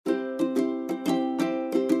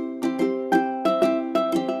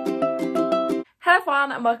Hello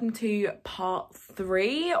everyone and welcome to part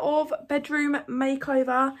 3 of bedroom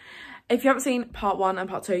makeover. If you haven't seen part 1 and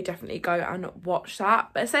part 2, definitely go and watch that.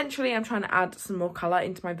 But essentially I'm trying to add some more colour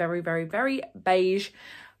into my very beige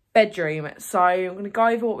bedroom. So I'm going to go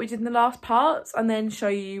over what we did in the last parts and then show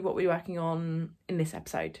you what we're working on in this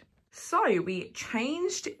episode. So we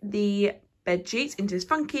changed the bed sheets into this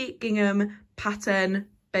funky gingham pattern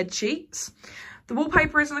bed sheets. The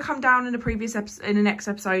wallpaper is going to come down in the next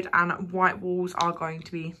episode, and white walls are going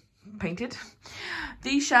to be painted.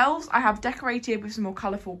 These shelves I have decorated with some more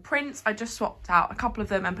colourful prints. I just swapped out a couple of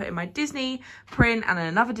them and put in my Disney print and then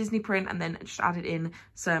another Disney print, and then just added in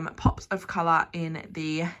some pops of colour in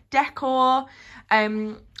the decor.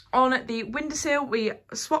 On the windowsill, we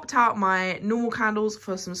swapped out my normal candles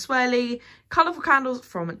for some swirly, colourful candles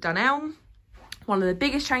from Dunelm. One of the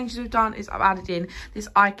biggest changes we've done is I've added in this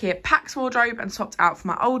IKEA Pax wardrobe and swapped out for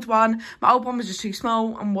my old one. My old one was just too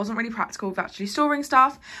small and wasn't really practical with actually storing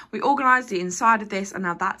stuff. We organised the inside of this and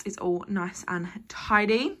now that is all nice and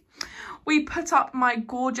tidy. We put up my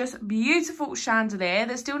gorgeous, beautiful chandelier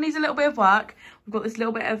that still needs a little bit of work. We've got this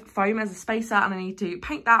little bit of foam as a spacer and I need to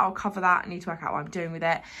paint that or cover that. I need to work out what I'm doing with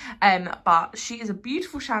it. But she is a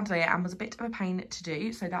beautiful chandelier and was a bit of a pain to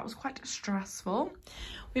do, so that was quite stressful.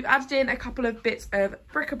 We've added in a couple of bits of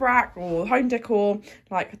bric-a-brac or home decor,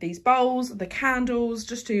 like these bowls, the candles,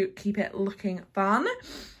 just to keep it looking fun.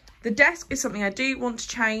 The desk is something I do want to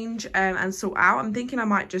change and sort out. I'm thinking I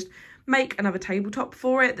might just make another tabletop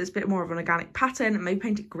for it that's a bit more of an organic pattern and maybe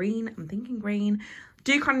paint it green. I'm thinking green.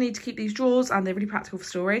 Do kind of need to keep these drawers and they're really practical for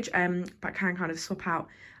storage, but can kind of swap out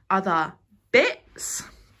other bits.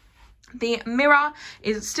 The mirror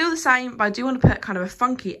is still the same, but I do want to put kind of a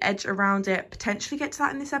funky edge around it. Potentially get to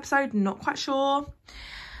that in this episode, not quite sure.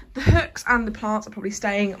 The hooks and the plants are probably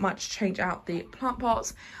staying. I might change out the plant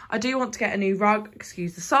pots. I do want to get a new rug,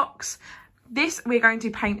 excuse the socks. This we're going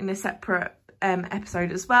to paint in a separate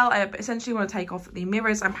episode as well. But essentially want to take off the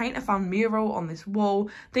mirrors and paint a fun mural on this wall.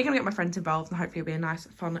 They're going to get my friends involved and hopefully it'll be a nice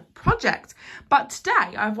fun project. But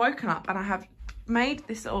today I've woken up and I have made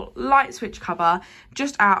this little light switch cover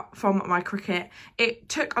just out from my Cricut. It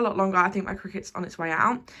took a lot longer. I think my Cricut's on its way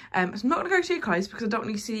out. So I'm not going to go too close because I don't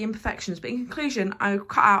want you to see the imperfections, but in conclusion I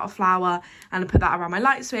cut out a flower and I put that around my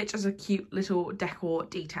light switch as a cute little decor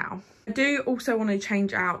detail. I do also want to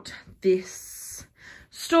change out this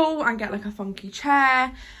stool and get like a funky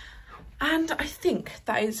chair, and I think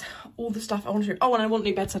that is all the stuff I want to do. Oh, and I want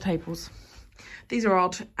new bedside tables. These are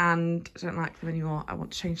odd and I don't like them anymore. I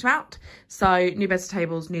want to change them out. So new bedside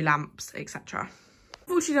tables, new lamps, etc.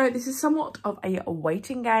 Unfortunately, this is somewhat of a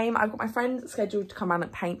waiting game. I've got my friends scheduled to come out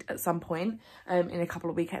and paint at some point in a couple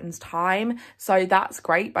of weekends time. So that's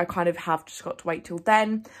great, but I kind of have just got to wait till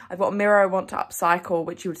then. I've got a mirror I want to upcycle,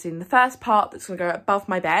 which you would see in the first part, that's going to go above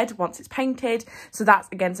my bed once it's painted. So that's,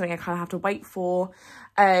 again, something I kind of have to wait for.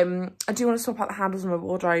 I do want to swap out the handles on my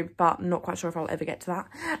wardrobe, but not quite sure if I'll ever get to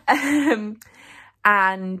that.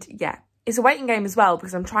 And yeah, it's a waiting game as well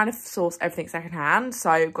because I'm trying to source everything secondhand.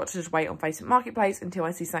 So I've got to just wait on Facebook Marketplace until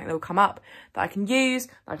I see something that will come up that I can use,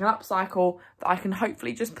 that I can upcycle, that I can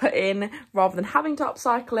hopefully just put in rather than having to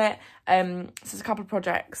upcycle it. So there's a couple of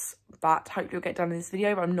projects that hopefully will get done in this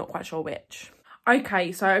video, but I'm not quite sure which.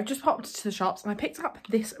 Okay, so I've just popped to the shops and I picked up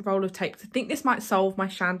this roll of tape. I think this might solve my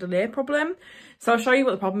chandelier problem. So I'll show you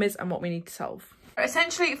what the problem is and what we need to solve.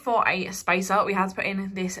 Essentially, for a spacer, we had to put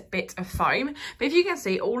in this bit of foam. But if you can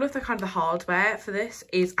see, all of the kind of the hardware for this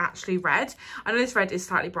is actually red. I know this red is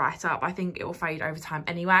slightly brighter, but I think it will fade over time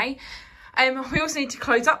anyway. We also need to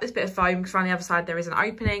close up this bit of foam because around the other side there is an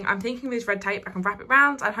opening. I'm thinking with this red tape I can wrap it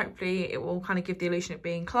round and hopefully it will kind of give the illusion of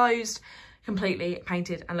being closed, completely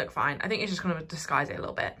painted and look fine. I think it's just going to disguise it a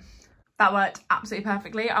little bit. That worked absolutely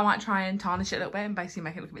perfectly. I might try and tarnish it a little bit and basically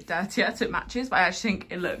make it look a bit dirtier so it matches, but I actually think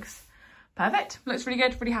it looks perfect. Looks really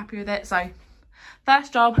good, really happy with it. So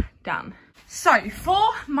first job done. So for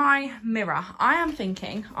my mirror, I am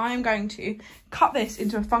thinking I am going to cut this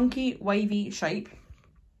into a funky wavy shape,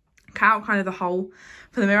 cut out kind of the hole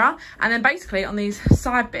for the mirror, and then basically on these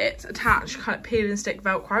side bits attach kind of peel and stick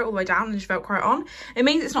Velcro all the way down and just Velcro it on. It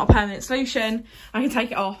means it's not a permanent solution. I can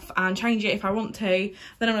take it off and change it if I want to.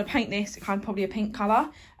 Then I'm going to paint this kind of probably a pink colour.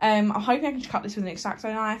 I'm hoping I can cut this with an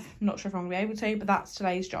X-Acto knife. Not sure if I'm going to be able to, but that's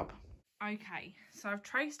today's job. Okay, so I've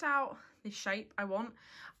traced out this shape I want.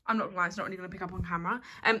 I'm not gonna lie, it's not really gonna pick up on camera.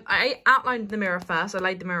 I outlined the mirror first. I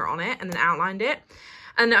laid the mirror on it and then outlined it.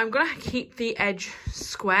 And I'm gonna keep the edge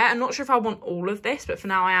square. I'm not sure if I want all of this, but for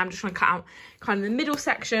now I am just gonna cut out kind of the middle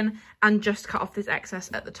section and just cut off this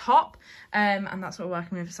excess at the top. And that's what we're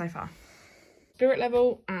working with so far. Spirit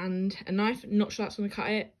level and a knife. Not sure that's gonna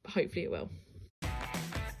cut it, but hopefully it will.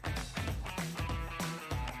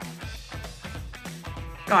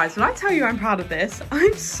 Guys, when I tell you I'm proud of this,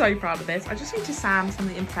 I'm so proud of this. I just need to sand some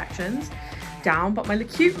of the imperfections down, but my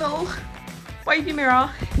cute little wavy mirror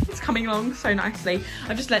is coming along so nicely.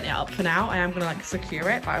 I've just let it up for now. I am gonna like secure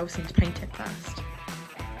it, but I also need to paint it first.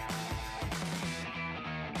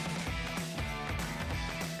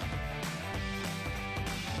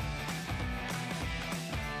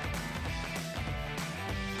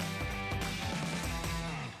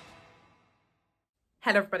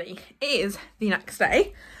 Hello everybody, it is the next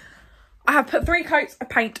day. I have put 3 coats of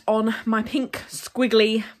paint on my pink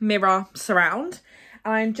squiggly mirror surround,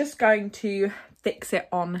 and I'm just going to fix it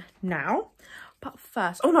on now. But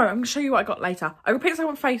first, oh no, I'm going to show you what I got later. I will pick some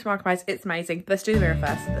on face marker, guys, it's amazing. Let's do the mirror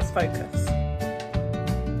first, let's focus.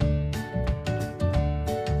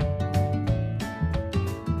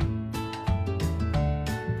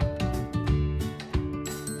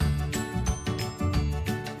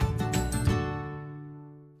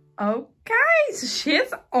 Okay, so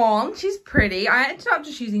she's on, she's pretty. I ended up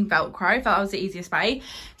just using Velcro, I felt that was the easiest way.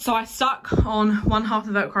 So I stuck on one half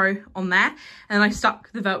of the Velcro on there, and then I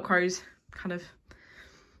stuck the Velcros, kind of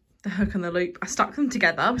the hook and the loop, I stuck them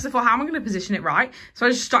together because I thought, how am I going to position it right? So I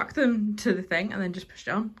just stuck them to the thing and then just pushed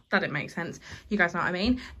it on. That didn't make sense. You guys know what I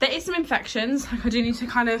mean. There is some imperfections, like I do need to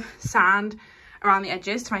kind of sand around the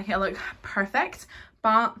edges to make it look perfect,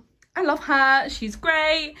 but I love her, she's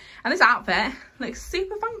great. And this outfit looks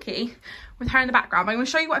super funky with her in the background. But I'm going to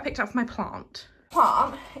show you what I picked up for my plant.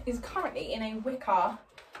 Plant is currently in a wicker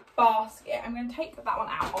basket. I'm going to take that one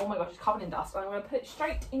out. Oh my gosh, it's covered in dust. And I'm going to put it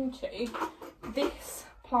straight into this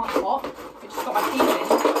plant pot, which has got my peas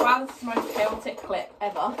in. Wow, this is the most chaotic clip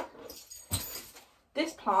ever.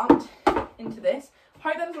 This plant into this.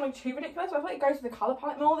 Hope that doesn't look too ridiculous. I feel like it goes with the colour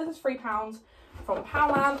palette more. This is £3 from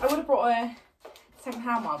Poundland. I would have brought a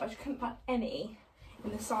second-hand one, but I just couldn't find any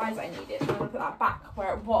in the size I needed. I'm going to put that back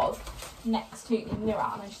where it was next to the mirror,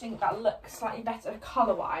 and I just think that looks slightly better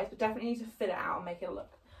colour-wise, but definitely need to fill it out and make it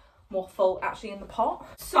look more full actually in the pot.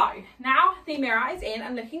 So now the mirror is in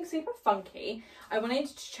and looking super funky. I wanted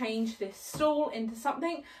to change this stool into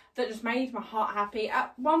something that just made my heart happy.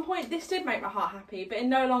 At one point this did make my heart happy, but it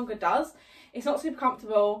no longer does. It's not super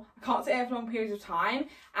comfortable, I can't sit here for long periods of time,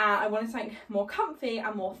 and I wanted something more comfy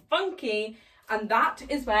and more funky. And that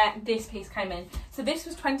is where this piece came in. So this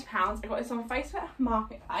was £20. I got this on my Facebook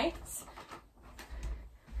Marketplace.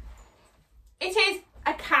 It is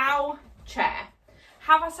a cow chair.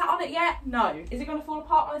 Have I sat on it yet? No. Is it going to fall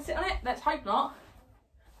apart when I sit on it? Let's hope not.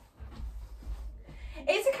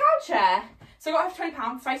 It's a cow chair. So I got it for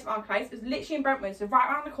 £20 Facebook Marketplace. It was literally in Brentwood, so right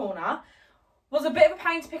around the corner. Was a bit of a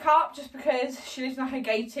pain to pick up just because she lives in like a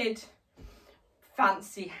gated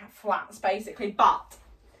fancy flats basically, but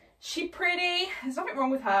she's pretty, there's nothing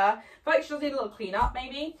wrong with her. I feel like she does need a little clean up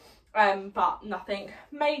maybe, but nothing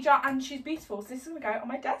major, and she's beautiful. So this is going to go on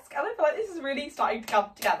my desk, and I feel like this is really starting to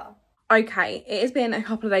come together. Okay, it has been a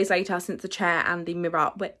couple of days later since the chair and the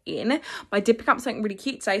mirror were in, but I did pick up something really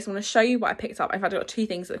cute today, so I want to show you what I picked up. In fact, I got 2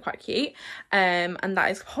 things that are quite cute, and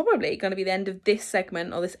that is probably going to be the end of this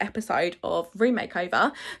segment or this episode of room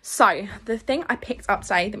makeover. So the thing I picked up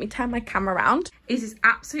today, let me turn my camera around, is this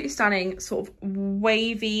absolutely stunning sort of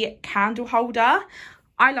wavy candle holder.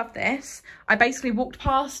 I love this. I basically walked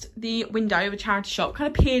past the window of a charity shop, kind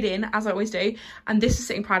of peered in as I always do, and this is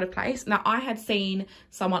sitting pride of place. Now I had seen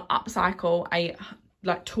someone upcycle a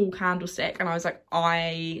like tall candlestick, and I was like,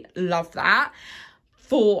 I love that.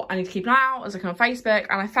 Thought I need to keep an eye out. I was looking on Facebook,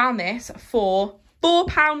 and I found this for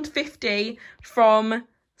 £4.50 from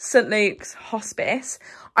St Luke's Hospice.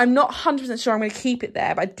 I'm not 100% sure I'm going to keep it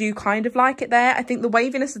there, but I do kind of like it there. I think the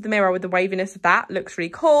waviness of the mirror with the waviness of that looks really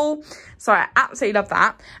cool. So I absolutely love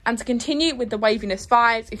that. And to continue with the waviness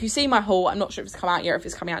vibes, if you see my haul, I'm not sure if it's come out yet or if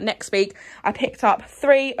it's coming out next week, I picked up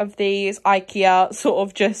 3 of these IKEA sort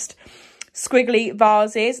of just squiggly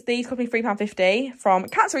vases. These cost me £3.50 from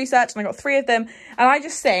Cats Research, and I got 3 of them. And I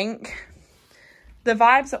just think the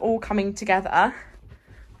vibes are all coming together.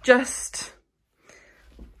 Just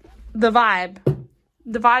the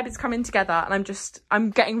vibe is coming together, and I'm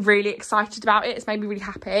getting really excited about it. It's made me really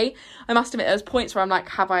happy. I must admit, there's points where I'm like,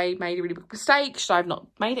 have I made a really big mistake? Should I have not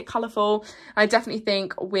made it colourful? I definitely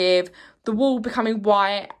think with the wall becoming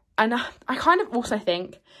white, and I kind of also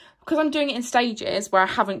think, because I'm doing it in stages where I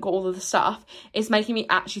haven't got all of the stuff, it's making me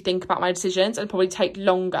actually think about my decisions, and probably take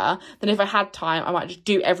longer than if I had time. I might just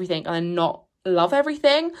do everything and then not love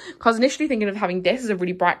everything, because I was initially thinking of having this as a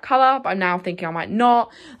really bright colour, but I'm now thinking I might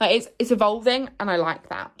not. Like it's evolving, and I like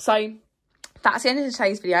that. So that's the end of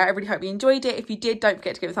today's video. I really hope you enjoyed it. If you did, don't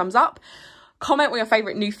forget to give it a thumbs up, comment what your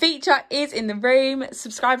favourite new feature is in the room,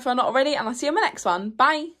 subscribe if you're not already, and I'll see you in my next one.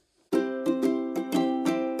 Bye.